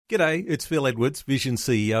G'day, it's Phil Edwards, Vision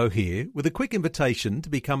CEO here, with a quick invitation to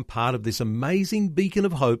become part of this amazing beacon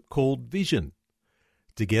of hope called Vision.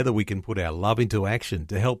 Together we can put our love into action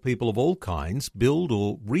to help people of all kinds build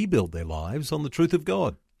or rebuild their lives on the truth of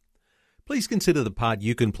God. Please consider the part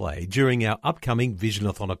you can play during our upcoming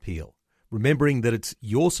Visionathon appeal, remembering that it's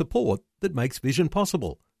your support that makes Vision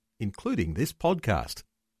possible, including this podcast.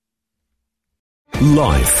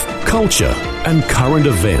 Life, culture, and current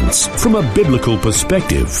events from a biblical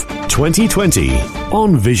perspective. 2020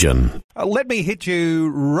 on Vision. Let me hit you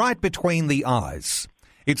right between the eyes.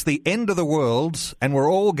 It's the end of the world, and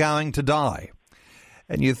we're all going to die.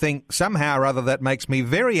 And you think, somehow or other, that makes me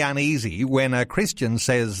very uneasy when a Christian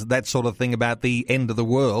says that sort of thing about the end of the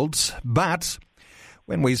world. But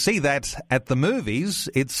when we see that at the movies,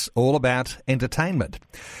 it's all about entertainment.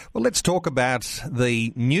 Well, let's talk about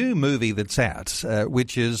the new movie that's out,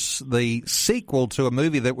 which is the sequel to a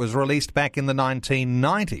movie that was released back in the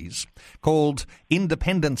 1990s called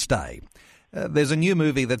Independence Day. There's a new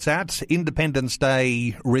movie that's out, Independence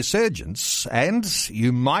Day Resurgence, and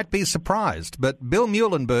you might be surprised, but Bill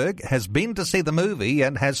Muehlenberg has been to see the movie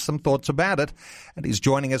and has some thoughts about it, and he's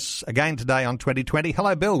joining us again today on 2020.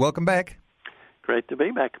 Hello, Bill. Welcome back. Great to be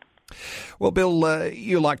back. Well, Bill,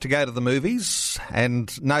 you like to go to the movies,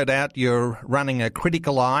 and no doubt you're running a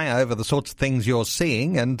critical eye over the sorts of things you're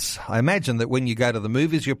seeing, and I imagine that when you go to the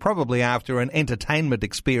movies, you're probably after an entertainment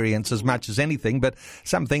experience as much as anything, but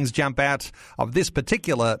some things jump out of this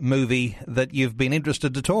particular movie that you've been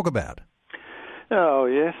interested to talk about. Oh,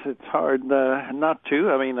 yes, it's hard not to.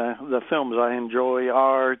 I mean, the films I enjoy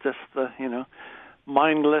are just,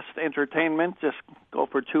 mindless entertainment. Just go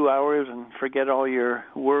for 2 hours and forget all your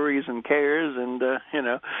worries and cares and,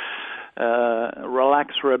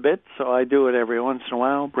 relax for a bit. So I do it every once in a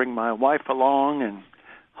while, bring my wife along and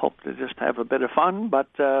hope to just have a bit of fun. But,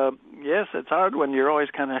 yes, it's hard when you're always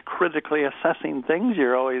kind of critically assessing things.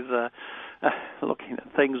 You're always looking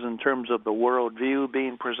at things in terms of the worldview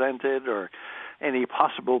being presented or any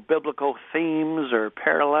possible biblical themes or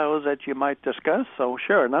parallels that you might discuss. So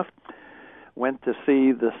sure enough, went to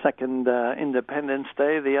see the second Independence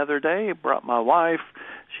Day the other day. Brought my wife.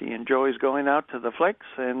 She enjoys going out to the flicks,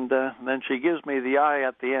 and then she gives me the eye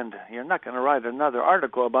at the end. You're not going to write another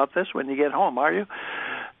article about this when you get home, are you?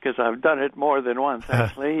 Because I've done it more than once,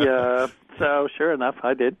 actually. So sure enough,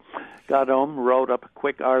 I did. Got home, wrote up a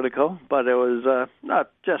quick article, but it was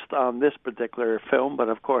not just on this particular film, but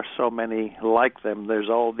of course so many like them. There's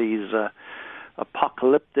all these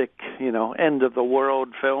apocalyptic, end-of-the-world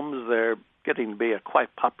films. They're getting to be a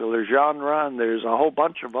quite popular genre, and there's a whole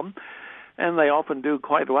bunch of them, and they often do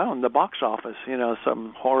quite well in the box office.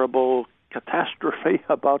 Some horrible catastrophe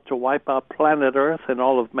about to wipe out planet Earth and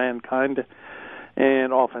all of mankind,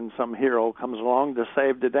 and often some hero comes along to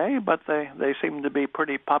save the day, but they seem to be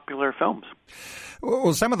pretty popular films.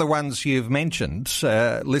 Well, some of the ones you've mentioned,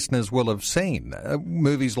 listeners will have seen,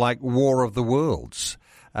 movies like War of the Worlds,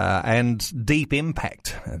 and Deep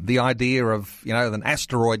Impact, the idea of, an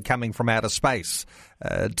asteroid coming from outer space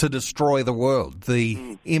to destroy the world,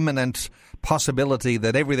 the imminent possibility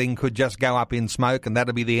that everything could just go up in smoke and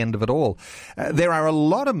that'll be the end of it all. There are a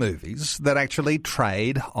lot of movies that actually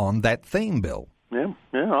trade on that theme, Bill.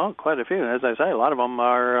 Yeah, quite a few. As I say, a lot of them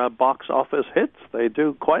are box office hits. They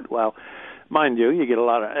do quite well. Mind you, you get a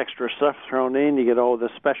lot of extra stuff thrown in. You get all the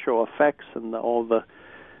special effects and all the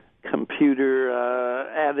computer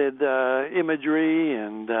added imagery,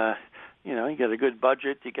 and you get a good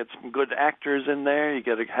budget, you get some good actors in there, you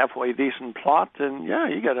get a halfway decent plot, and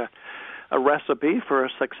you get a recipe for a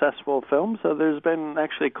successful film. So there's been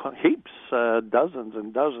actually heaps, dozens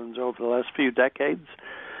and dozens over the last few decades,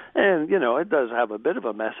 and it does have a bit of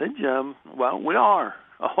a message. We are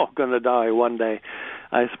all going to die one day.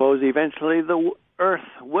 I suppose eventually the Earth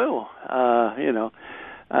will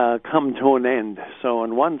come to an end. So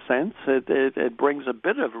in one sense, it brings a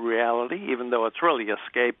bit of reality, even though it's really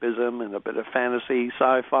escapism and a bit of fantasy,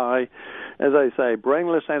 sci-fi. As I say,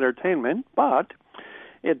 brainless entertainment, but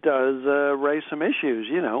it does raise some issues.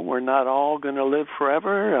 We're not all going to live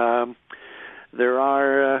forever. There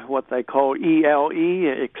are what they call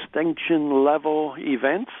ELE, extinction-level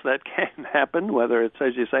events that can happen, whether it's,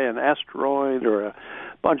 as you say, an asteroid or a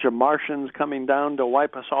bunch of Martians coming down to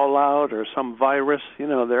wipe us all out or some virus.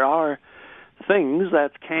 There are things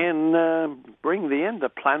that can bring the end to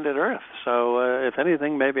planet Earth. So if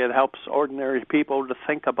anything, maybe it helps ordinary people to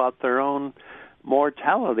think about their own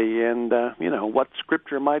mortality and, what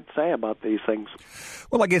Scripture might say about these things.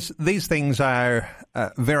 Well, I guess these things are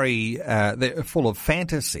they're full of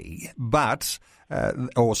fantasy, but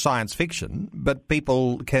or science fiction, but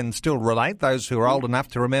people can still relate, those who are old enough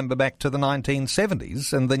to remember back to the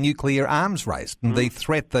 1970s and the nuclear arms race and the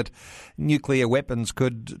threat that nuclear weapons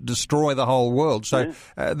could destroy the whole world. So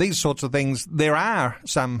these sorts of things, there are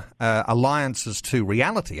some alliances to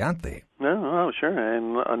reality, aren't there? Oh, sure.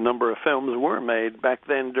 And a number of films were made back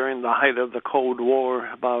then during the height of the Cold War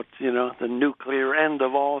about, the nuclear end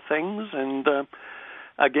of all things. And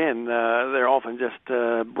again, they're often just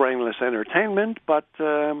brainless entertainment, but,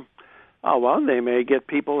 they may get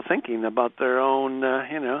people thinking about their own,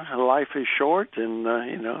 life is short and,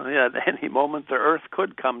 at any moment the Earth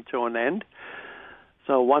could come to an end.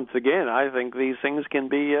 So once again, I think these things can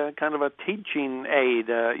be kind of a teaching aid.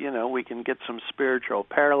 We can get some spiritual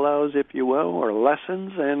parallels, if you will, or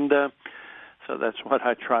lessons, and so that's what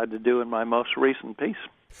I tried to do in my most recent piece.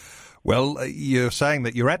 Well, you're saying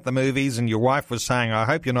that you're at the movies, and your wife was saying, I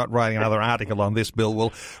hope you're not writing another article on this,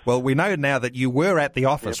 Bill. Well, we know now that you were at the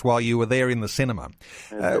office while you were there in the cinema.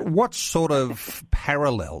 What sort of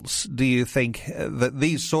parallels do you think that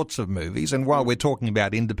these sorts of movies, and while we're talking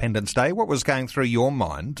about Independence Day, what was going through your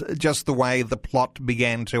mind, just the way the plot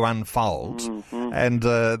began to unfold and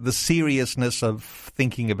the seriousness of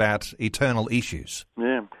thinking about eternal issues?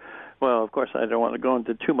 Yeah. Well, of course, I don't want to go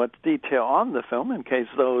into too much detail on the film in case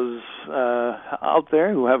those out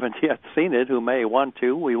there who haven't yet seen it, who may want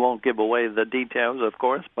to. We won't give away the details, of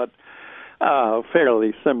course, but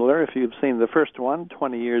fairly similar. If you've seen the first one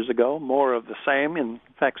 20 years ago, more of the same. In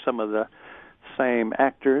fact, some of the same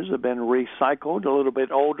actors have been recycled, a little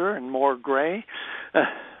bit older and more gray.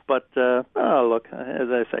 But, look, as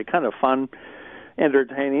I say, kind of fun,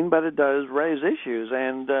 entertaining, but it does raise issues.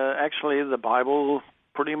 And actually, the Bible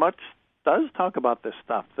pretty much does talk about this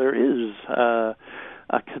stuff. There is a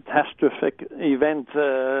catastrophic event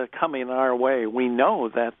coming our way. We know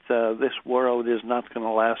that this world is not going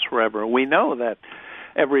to last forever. We know that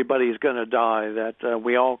everybody's going to die, that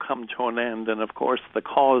we all come to an end. And, of course, the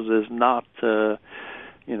cause is not,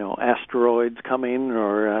 asteroids coming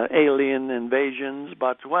or alien invasions,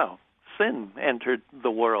 but, sin entered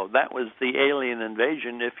the world. That was the alien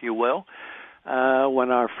invasion, if you will.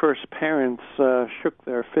 When our first parents shook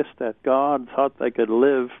their fist at God, thought they could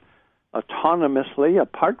live autonomously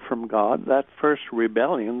apart from God, that first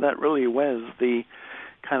rebellion, that really was the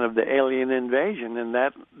kind of the alien invasion, and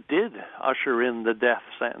that did usher in the death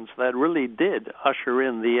sentence. That really did usher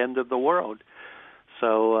in the end of the world.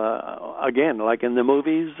 So, again, like in the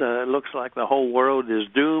movies, it looks like the whole world is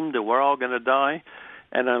doomed, and we're all going to die,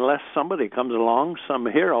 and unless somebody comes along, some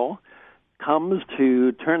hero comes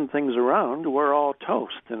to turn things around, we're all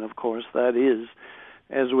toast. And, of course, that is,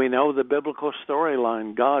 as we know, the biblical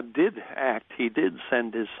storyline. God did act. He did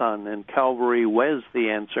send his son, and Calvary was the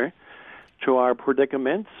answer to our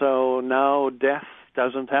predicament. So now death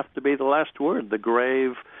doesn't have to be the last word. The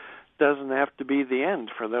grave doesn't have to be the end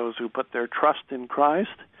for those who put their trust in Christ.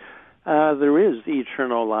 There is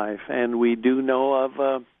eternal life, and we do know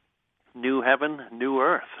of new heaven, new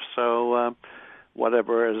earth. So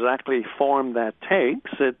whatever exactly form that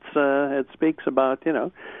takes, it speaks about,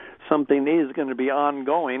 something is going to be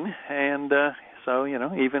ongoing. And so,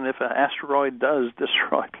 even if an asteroid does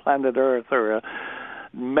destroy planet Earth, or a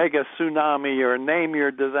mega tsunami, or name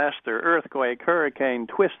your disaster, earthquake, hurricane,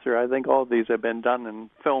 twister, I think all these have been done in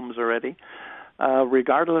films already.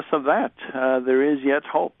 Regardless of that, there is yet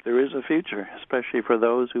hope. There is a future, especially for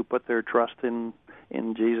those who put their trust in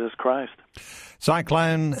Jesus Christ.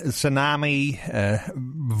 Cyclone, tsunami,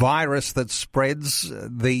 virus that spreads,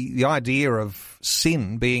 the idea of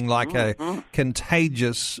sin being like a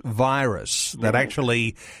contagious virus that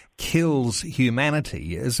actually kills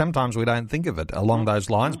humanity. Sometimes we don't think of it along those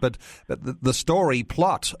lines, but the story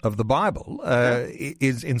plot of the Bible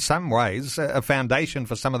is in some ways a foundation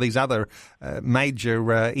for some of these other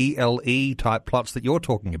major ELE type plots that you're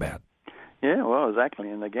talking about. Yeah, well, exactly.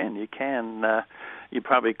 And again, you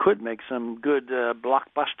probably could make some good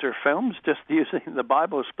blockbuster films just using the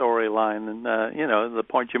Bible storyline. And, the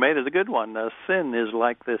point you made is a good one. Sin is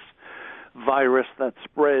like this virus that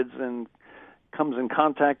spreads and comes in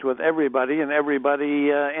contact with everybody, and everybody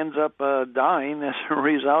ends up dying as a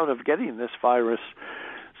result of getting this virus.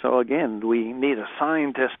 So, again, we need a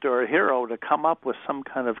scientist or a hero to come up with some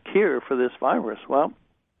kind of cure for this virus. Well,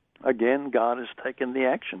 again, God has taken the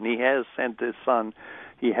action. He has sent his son.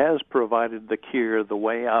 He has provided the cure, the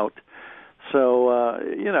way out. So,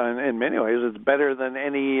 in many ways, it's better than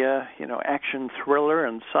any, action thriller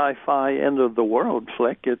and sci-fi end-of-the-world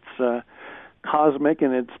flick. It's cosmic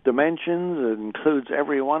in its dimensions. It includes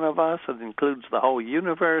every one of us. It includes the whole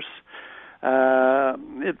universe.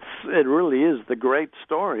 It really is the great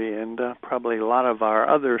story, and probably a lot of our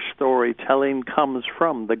other storytelling comes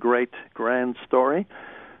from the great grand story.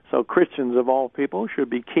 So Christians of all people should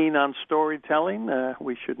be keen on storytelling.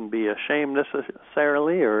 We shouldn't be ashamed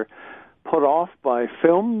necessarily or put off by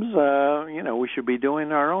films. We should be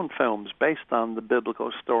doing our own films based on the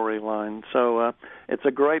biblical storyline. So it's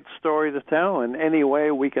a great story to tell, and any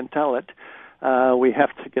way we can tell it, we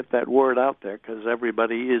have to get that word out there, because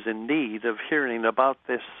everybody is in need of hearing about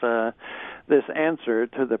this answer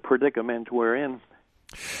to the predicament we're in.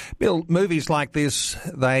 Bill, movies like this,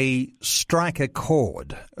 they strike a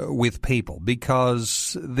chord with people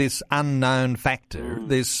because this unknown factor,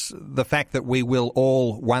 the fact that we will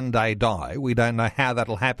all one day die, we don't know how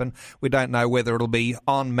that'll happen. We don't know whether it'll be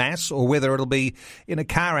en masse or whether it'll be in a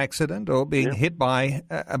car accident or being hit by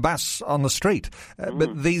a bus on the street.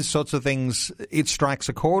 But these sorts of things, it strikes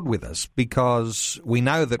a chord with us because we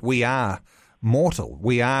know that we are mortal.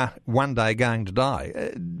 We are one day going to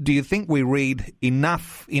die. Do you think we read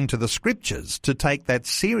enough into the scriptures to take that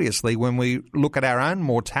seriously when we look at our own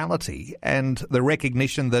mortality and the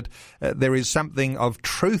recognition that there is something of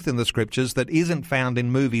truth in the scriptures that isn't found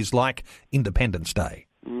in movies like Independence Day?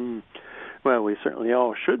 Well, we certainly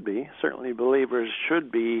all should be. Certainly believers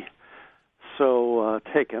should be so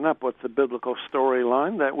taken up with the biblical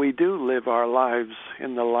storyline that we do live our lives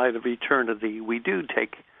in the light of eternity. We do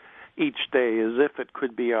take each day as if it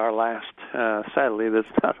could be our last. Sadly, that's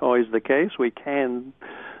not always the case. We can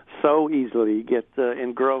so easily get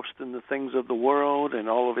engrossed in the things of the world and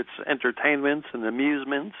all of its entertainments and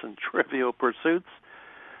amusements and trivial pursuits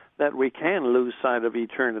that we can lose sight of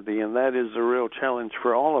eternity, and that is a real challenge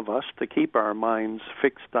for all of us, to keep our minds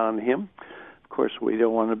fixed on Him. Of course, we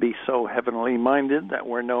don't want to be so heavenly minded that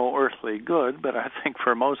we're no earthly good, but I think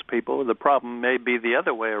for most people the problem may be the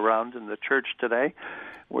other way around in the church today.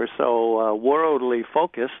 We're so worldly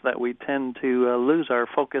focused that we tend to lose our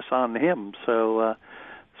focus on Him. So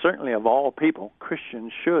certainly of all people,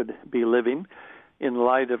 Christians should be living in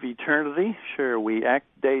light of eternity. Sure, we act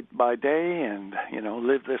day by day and,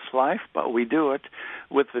 live this life, but we do it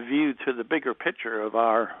with the view to the bigger picture of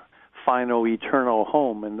our final eternal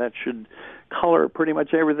home, and that should color pretty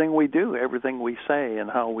much everything we do, everything we say, and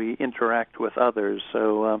how we interact with others.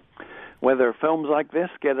 So whether films like this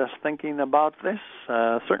get us thinking about this,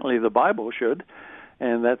 certainly the Bible should,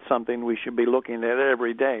 and that's something we should be looking at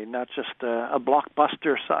every day, not just a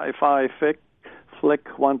blockbuster sci-fi flick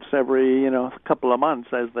once every, couple of months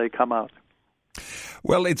as they come out.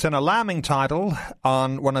 Well, it's an alarming title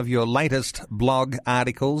on one of your latest blog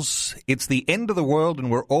articles. It's the end of the world and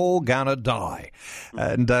we're all gonna die.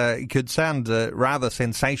 And it could sound rather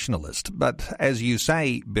sensationalist, but as you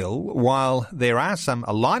say, Bill, while there are some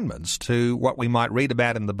alignments to what we might read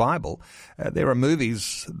about in the Bible, there are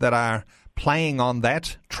movies that are playing on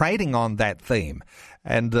that, trading on that theme.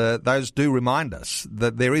 And those do remind us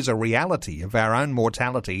that there is a reality of our own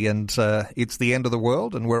mortality, and it's the end of the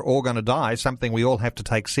world and we're all going to die, something we all have to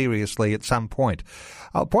take seriously at some point.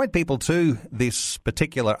 I'll point people to this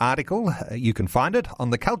particular article. You can find it on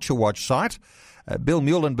the Culture Watch site. Bill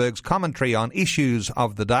Muehlenberg's commentary on issues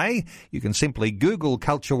of the day. You can simply Google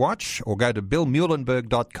Culture Watch or go to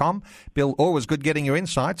billmuehlenberg.com. Bill, always good getting your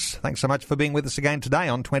insights. Thanks so much for being with us again today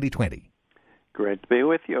on 2020. Great to be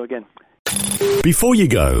with you again. Before you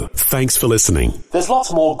go, thanks for listening. There's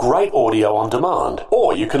lots more great audio on demand,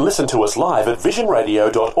 or you can listen to us live at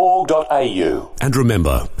visionradio.org.au. And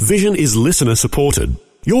remember, Vision is listener supported.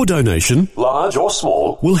 Your donation, large or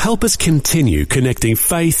small, will help us continue connecting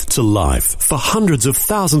faith to life for hundreds of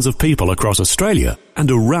thousands of people across Australia and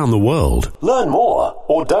around the world. Learn more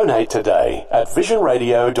or donate today at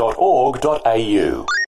visionradio.org.au.